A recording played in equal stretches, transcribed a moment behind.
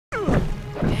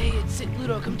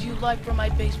Sitludo, come to you live from my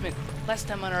basement. Last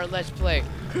time on our Let's Play,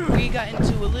 we got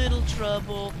into a little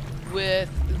trouble with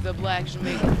the black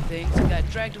Jamaican things and got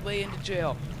dragged away into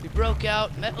jail. We broke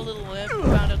out, met a little imp,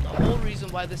 found out the whole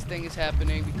reason why this thing is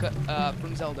happening because,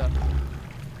 from Zelda.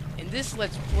 In this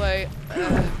Let's Play,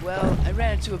 well, I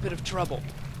ran into a bit of trouble.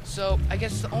 So, I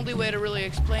guess the only way to really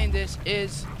explain this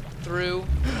is through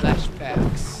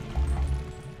flashbacks.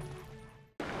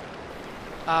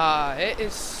 It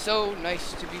is so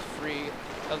nice to be free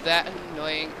of that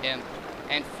annoying imp,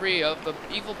 and free of the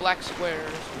evil black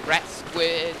squares, rat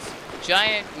squids,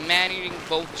 giant man-eating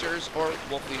vultures, or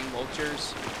wolf-eating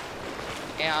vultures,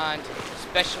 and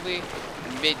especially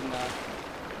Midna,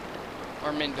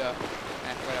 or Minda,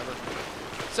 whatever.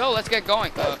 So, let's get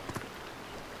going.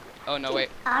 Oh, no, wait.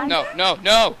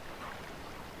 No!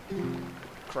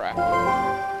 Crap.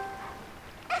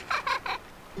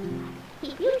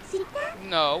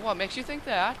 No, what makes you think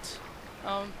that?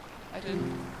 I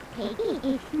didn't. Maybe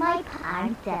it's my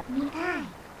parents that me I.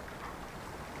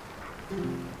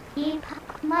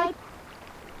 If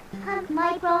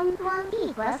my wrong one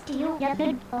was still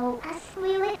the oh as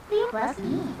will it be was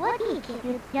me. What he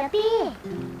can you be?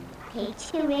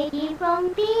 Take away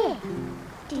from me.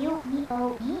 Still me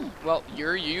oh me. Well,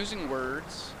 you're using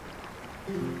words.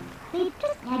 They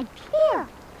just not here.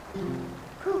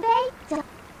 Who made the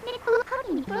Nickel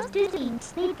coming first to the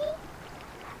sleepy?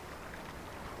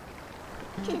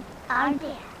 Kids are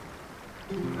there.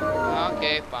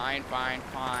 Okay, fine.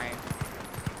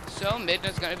 So,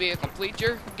 Midna's gonna be a complete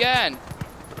jerk again.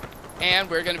 And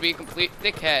we're gonna be complete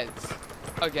dickheads.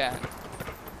 Again.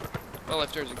 Well,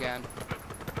 lifters again.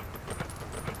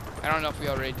 I don't know if we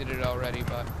already did it already,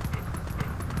 but...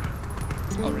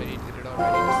 Already did it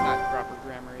already. It's not proper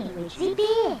grammar either.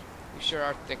 Jeez. We sure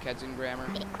are thickheads in grammar.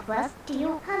 It was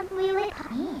still can't really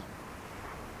me.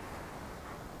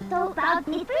 So about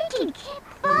the drinking keep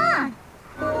fun.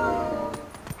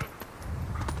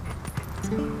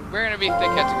 We're gonna be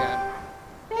thickheads again.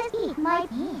 Let's eat my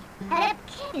me. And that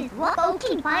kid is what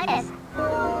okay finest.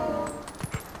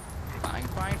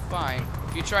 Fine.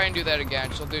 If you try and do that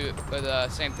again, she'll do the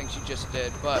same thing she just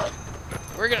did, but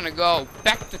we're gonna go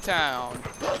back to town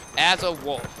as a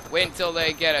wolf. Wait until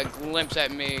they get a glimpse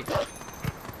at me.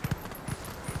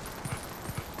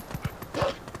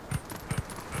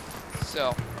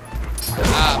 So,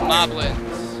 moblins.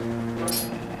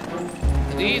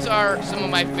 These are some of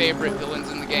my favorite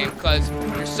villains in the game because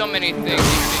there's so many things you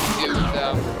can do with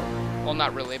them. Well,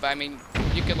 not really, but I mean,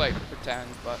 you could like pretend,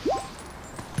 but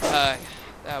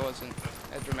that wasn't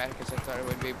as dramatic as I thought it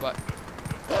would be, but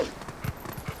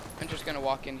I'm just gonna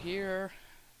walk in here.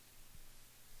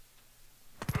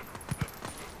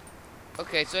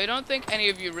 Okay, so I don't think any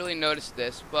of you really noticed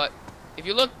this, but if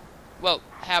you look, well,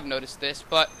 have noticed this,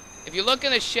 but if you look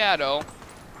in the shadow,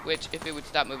 which if it would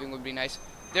stop moving would be nice,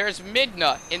 there's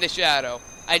Midna in the shadow.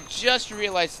 I just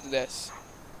realized this,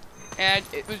 and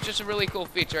it was just a really cool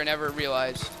feature I never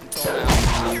realized until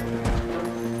now.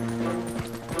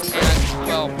 And,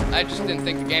 well, I just didn't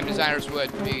think the game designers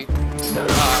would be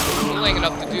willing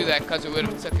enough to do that because it would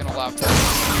have taken a lot of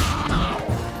time.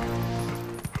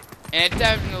 And it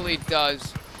definitely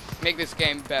does make this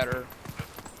game better.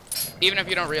 Even if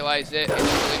you don't realize it, it's a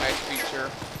really nice feature.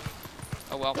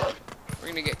 Oh well, we're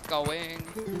gonna get going.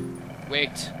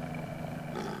 Wait.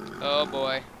 Oh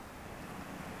boy.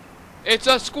 It's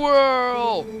a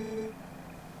squirrel!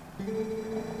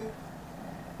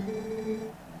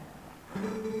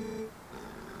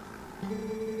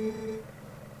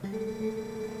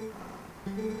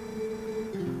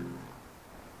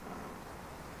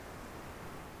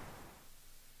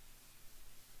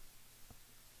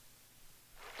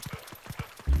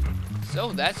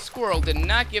 So that squirrel did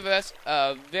not give us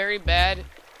a very bad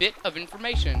bit of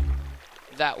information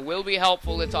that will be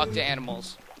helpful to talk to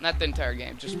animals. Not the entire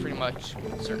game, just pretty much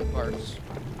certain parts.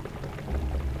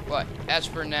 But as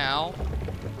for now,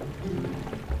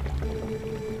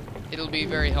 it'll be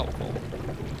very helpful.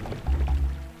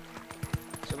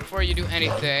 So before you do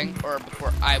anything, or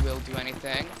before I will do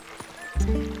anything,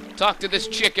 talk to this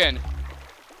chicken.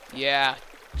 Yeah,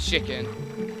 chicken.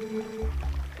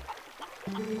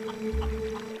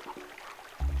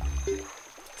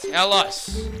 Tell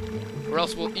us, or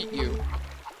else we'll eat you.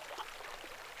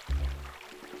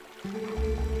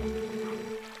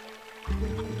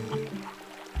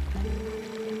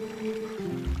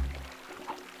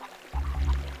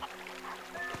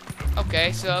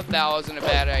 Okay, so that wasn't a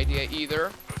bad idea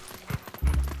either.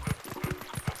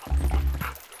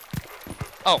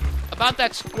 Oh, about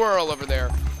that squirrel over there.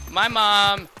 My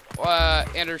mom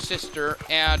and her sister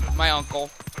and my uncle,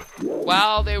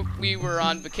 while we were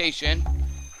on vacation,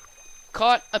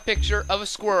 caught a picture of a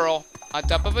squirrel on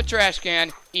top of a trash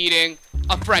can eating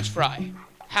a French fry.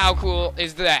 How cool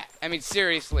is that? I mean,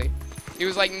 seriously. He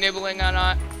was like nibbling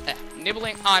on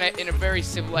it in a very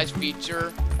civilized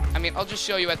feature. I mean, I'll just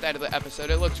show you at the end of the episode.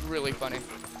 It looks really funny.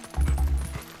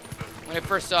 When I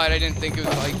first saw it, I didn't think it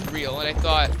was like real, and I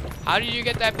thought, how did you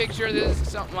get that picture? This is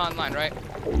something online, right?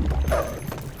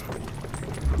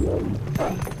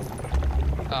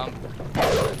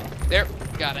 There,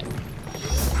 got it.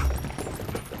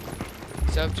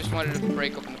 So, just wanted to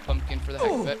break open the pumpkin for the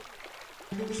heck of it.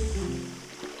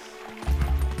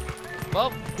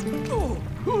 Well.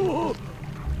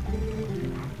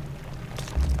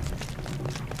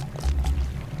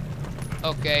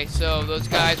 Okay, so those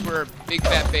guys were big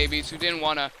fat babies who didn't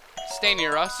want to stay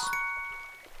near us.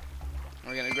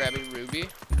 We're gonna grab a ruby.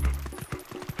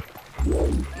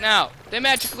 Now, they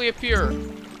magically appear.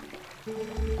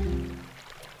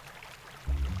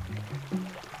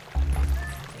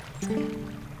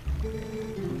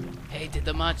 Hey, did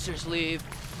the monsters leave?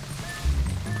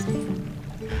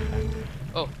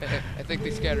 Oh, I think they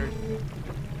scattered.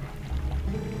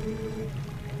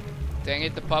 Dang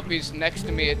it, the puppy's next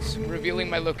to me. It's revealing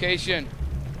my location.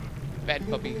 Bad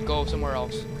puppy, go somewhere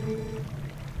else.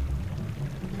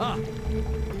 Ah.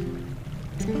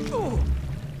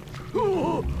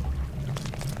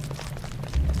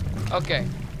 Okay,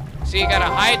 so you gotta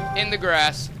hide in the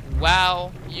grass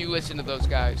while you listen to those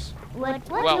guys. What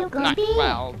Well, you gonna not be?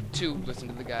 while, to listen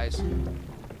to the guys.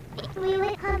 It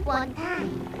will come one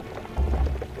time.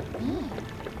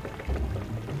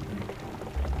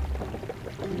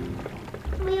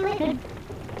 Really?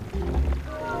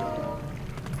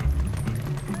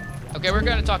 Okay, we're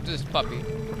gonna talk to this puppy.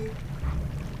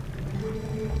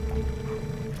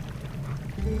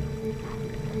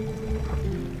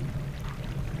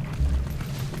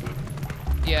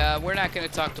 Yeah, we're not gonna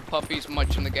talk to puppies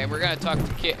much in the game. We're gonna talk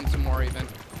to kittens some more even.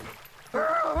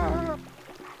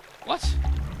 What?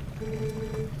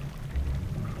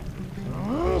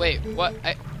 Wait, what?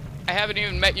 I haven't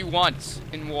even met you once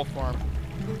in wolf form.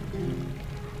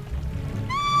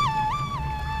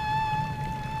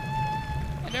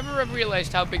 I never have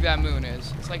realized how big that moon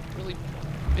is. It's like really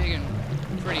big and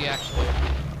pretty, actually.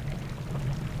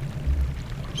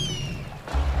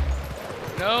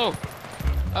 No!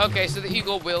 Okay, so the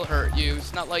eagle will hurt you.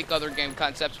 It's not like other game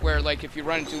concepts where, like, if you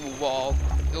run into a wall,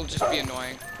 it'll just be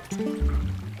annoying.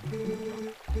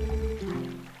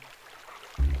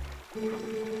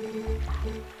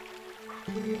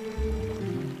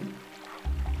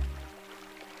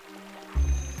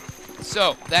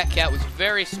 So, that cat was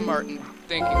very smart in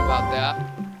thinking about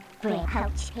that. Break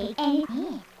out take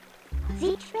anything.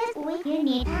 Citrus with you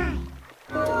need time.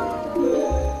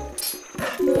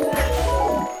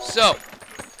 So,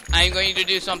 I'm going to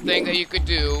do something that you could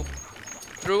do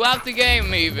throughout the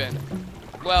game even.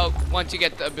 Well, once you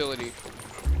get the ability.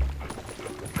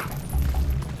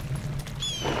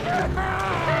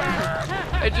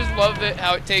 I just love it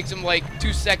how it takes him like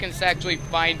 2 seconds to actually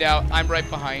find out I'm right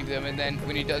behind him, and then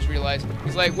when he does realize,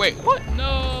 he's like, wait, what?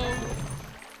 No!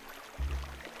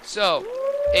 So,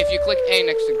 if you click A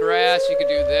next to grass, you can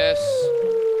do this.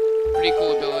 Pretty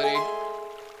cool ability.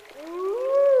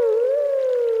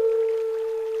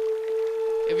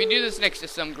 If you do this next to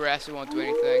some grass, it won't do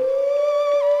anything.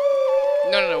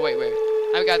 No, wait.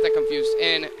 I got that confused.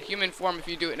 In human form, if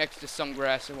you do it next to some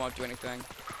grass, it won't do anything.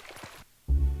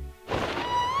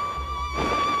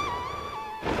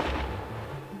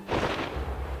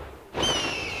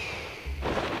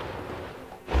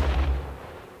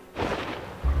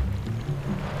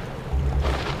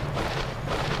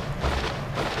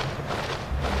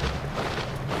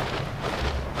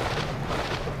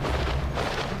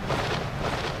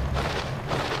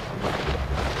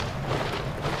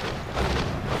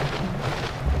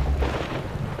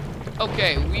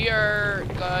 Okay, we are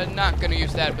not going to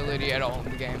use that ability at all in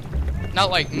the game.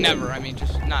 Not like never, I mean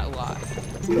just not a lot.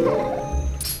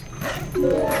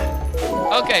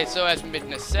 Okay, so as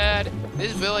Midna said,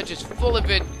 this village is full of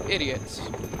idiots.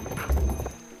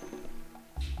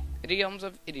 Idioms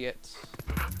of idiots.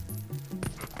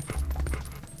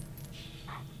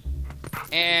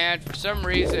 And for some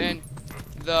reason,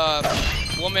 the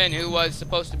woman who was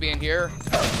supposed to be in here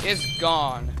is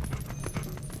gone.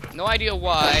 No idea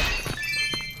why.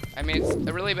 I mean, it's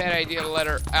a really bad idea to let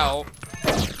her out,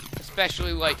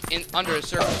 especially like under the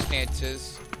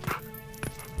circumstances.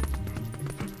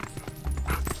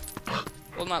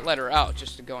 Well, not let her out,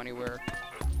 just to go anywhere.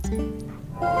 Found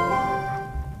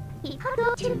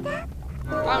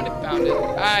it.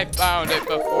 I found it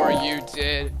before you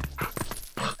did.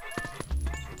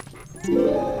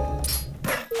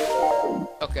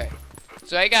 Okay.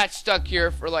 So I got stuck here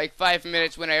for like 5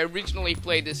 minutes when I originally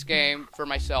played this game for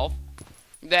myself.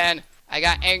 Then I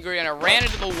got angry and I ran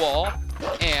into the wall,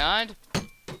 and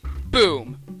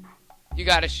boom, you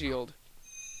got a shield.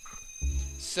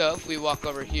 So if we walk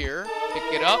over here,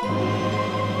 pick it up,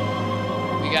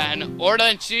 we got an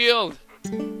Ordon shield.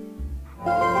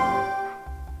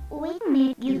 We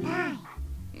made you die.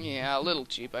 Yeah, a little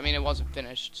cheap. I mean, it wasn't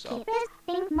finished, so.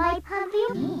 Think my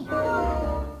pavilion.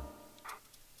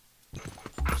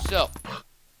 So,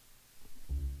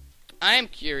 I'm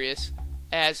curious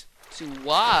as to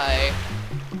why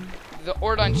the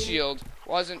Ordon shield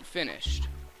wasn't finished.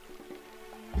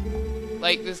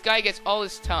 Like, this guy gets all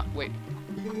his time. Wait.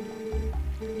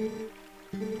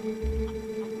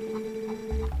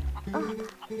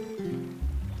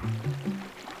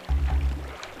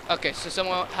 Okay, so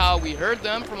somehow we heard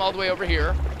them from all the way over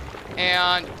here,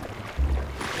 and,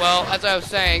 well, as I was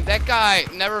saying, that guy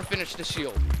never finished the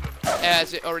shield,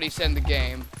 as it already said in the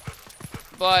game.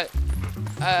 But,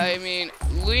 I mean,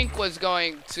 Link was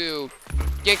going to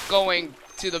get going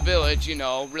to the village, you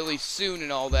know, really soon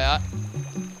and all that.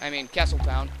 I mean,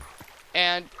 Castletown.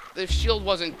 And the shield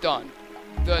wasn't done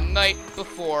the night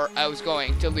before I was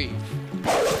going to leave.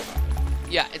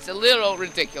 Yeah, it's a little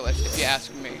ridiculous, if you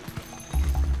ask me.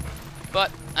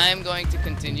 But I'm going to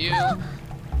continue.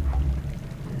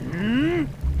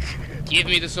 Give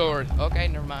me the sword. Okay,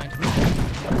 never mind.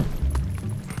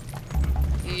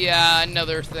 Yeah,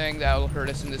 another thing that will hurt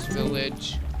us in this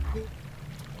village.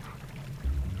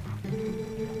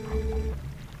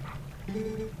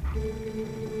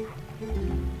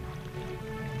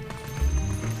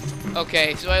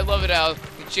 Okay, so I love it how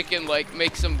the chicken, like,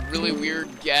 makes some really weird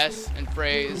guess and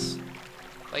phrase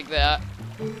like that.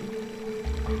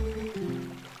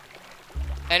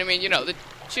 And I mean, you know, the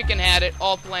chicken had it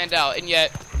all planned out, and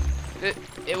yet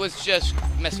it was just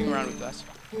messing around with us.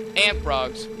 And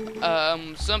frogs.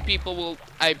 Some people will,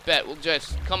 I bet, will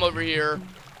just come over here,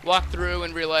 walk through,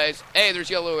 and realize, hey, there's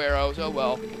yellow arrows, oh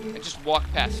well, and just walk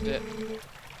past it.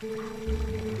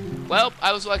 Well,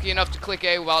 I was lucky enough to click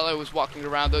A while I was walking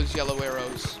around those yellow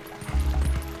arrows.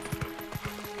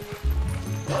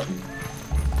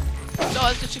 So,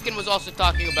 as the chicken was also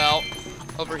talking about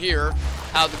over here,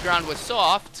 how the ground was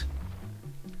soft,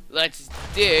 let's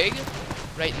dig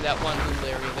right in that one little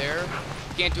area there.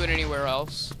 Can't do it anywhere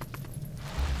else.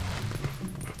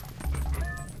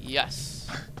 Yes.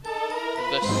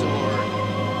 The sword.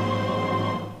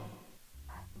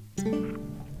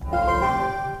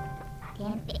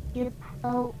 You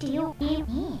oh do you eat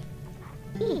me?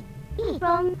 Eat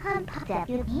from that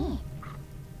you me.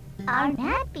 Are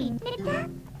not being Midna?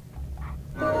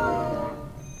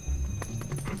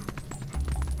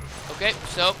 Okay,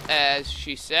 so as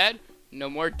she said, no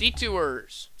more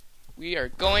detours. We are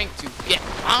going to get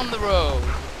on the road.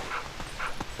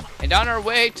 And on our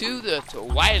way to the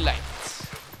Twilight.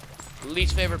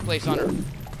 Least favorite place on Earth.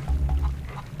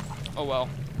 Oh well.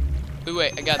 But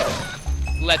wait, I got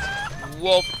this. Let's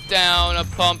wolf down a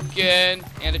pumpkin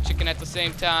and a chicken at the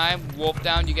same time. Wolf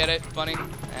down, you get it? Funny?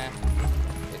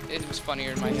 It was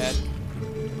funnier in my head.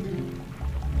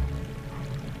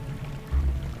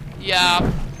 Yeah,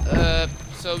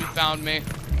 so he found me.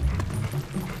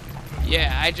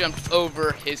 Yeah, I jumped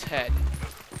over his head.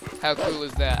 How cool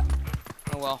is that?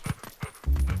 Oh well.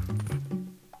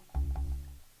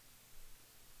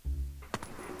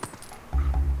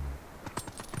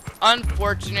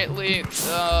 Unfortunately,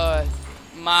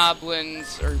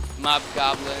 moblins, or mob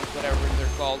goblins, whatever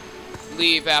they're called,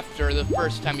 leave after the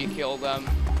first time you kill them.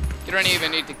 You don't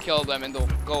even need to kill them and they'll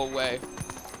go away.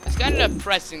 It's kind of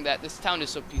depressing that this town is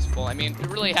so peaceful. I mean, there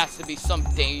really has to be some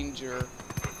danger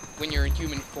when you're in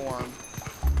human form.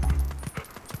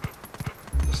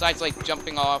 Besides, like,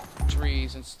 jumping off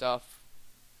trees and stuff.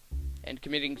 And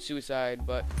committing suicide,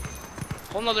 but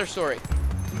whole nother story.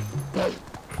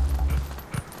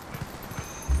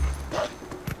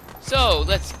 So,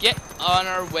 let's get on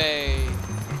our way.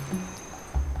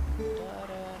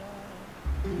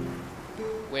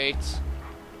 Wait.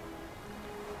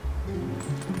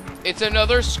 It's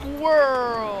another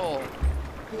squirrel!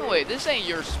 Oh wait, this ain't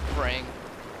your spring.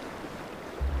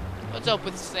 What's up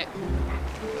with this thing?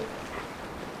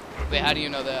 Wait, how do you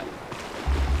know that?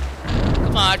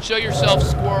 Come on, show yourself,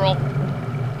 squirrel.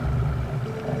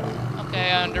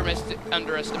 Okay, I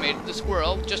underestimated the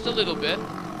squirrel just a little bit.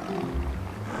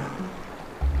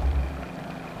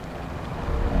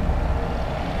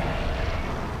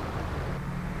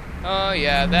 Oh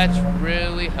yeah, that's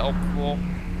really helpful.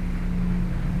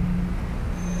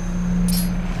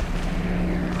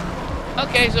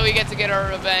 Okay, so we get to get our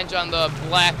revenge on the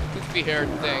black, goofy-haired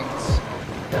things.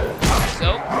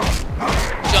 So,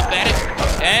 jump at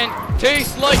it, and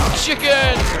taste like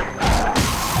chicken!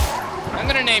 I'm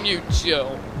gonna name you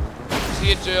Jill. See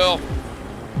you, Jill.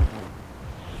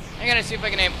 I'm gonna see if I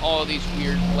can name all these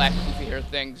weird black goofy hair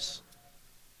things.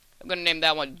 I'm gonna name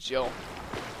that one Jill.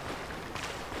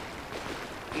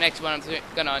 The next one I'm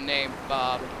gonna name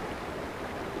Bob.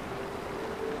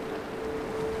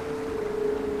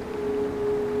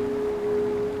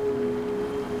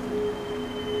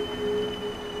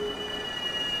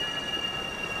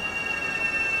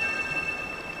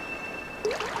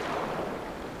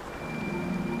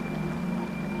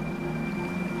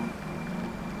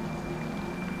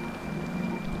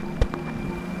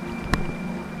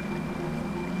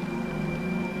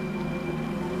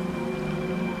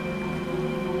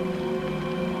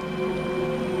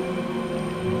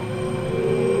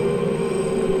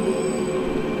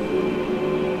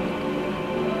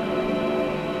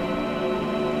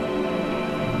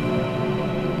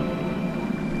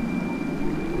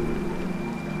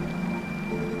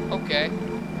 Okay.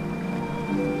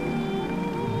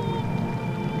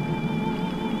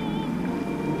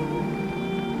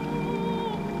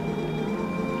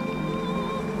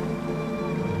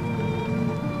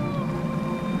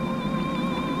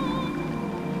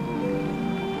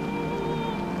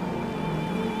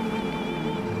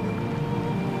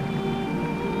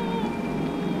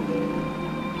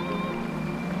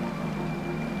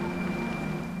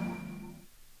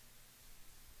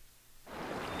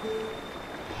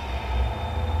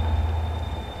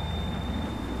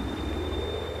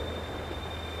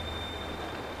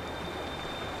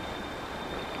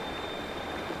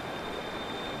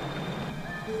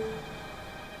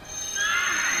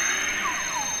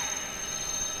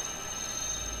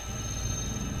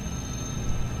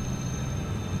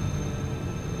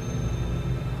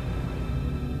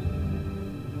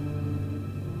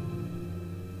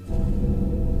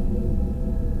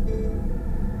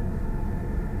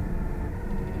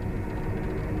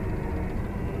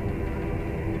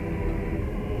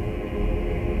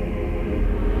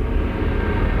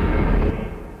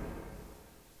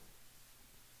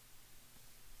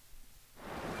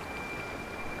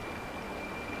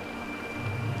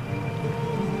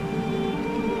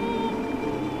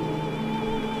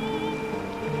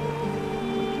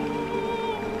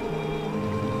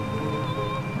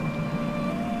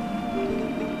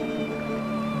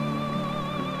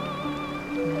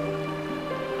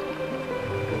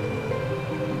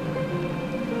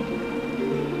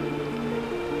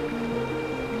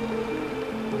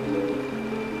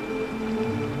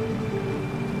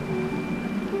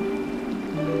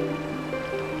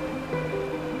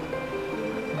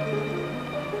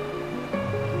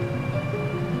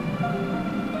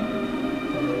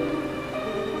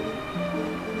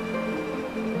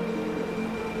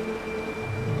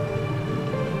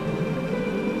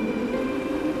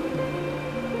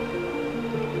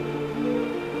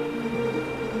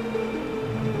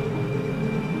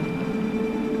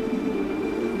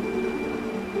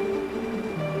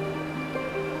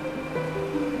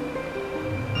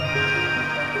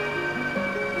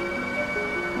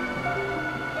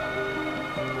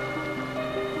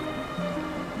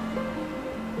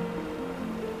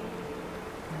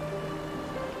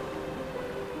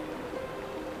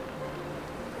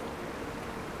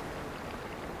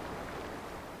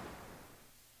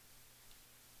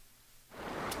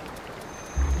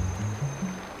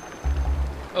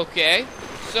 Okay,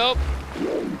 so,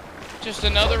 just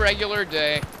another regular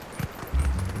day.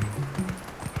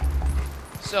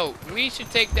 So, we should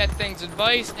take that thing's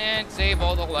advice and save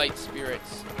all the light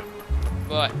spirits.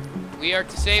 But, we are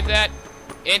to save that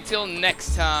until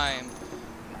next time.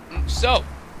 So,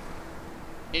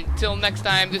 until next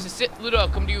time, this is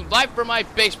Sitludo coming to you live from my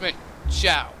basement.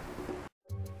 Ciao.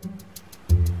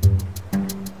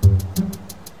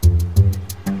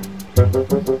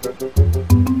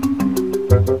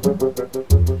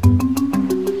 Thank you.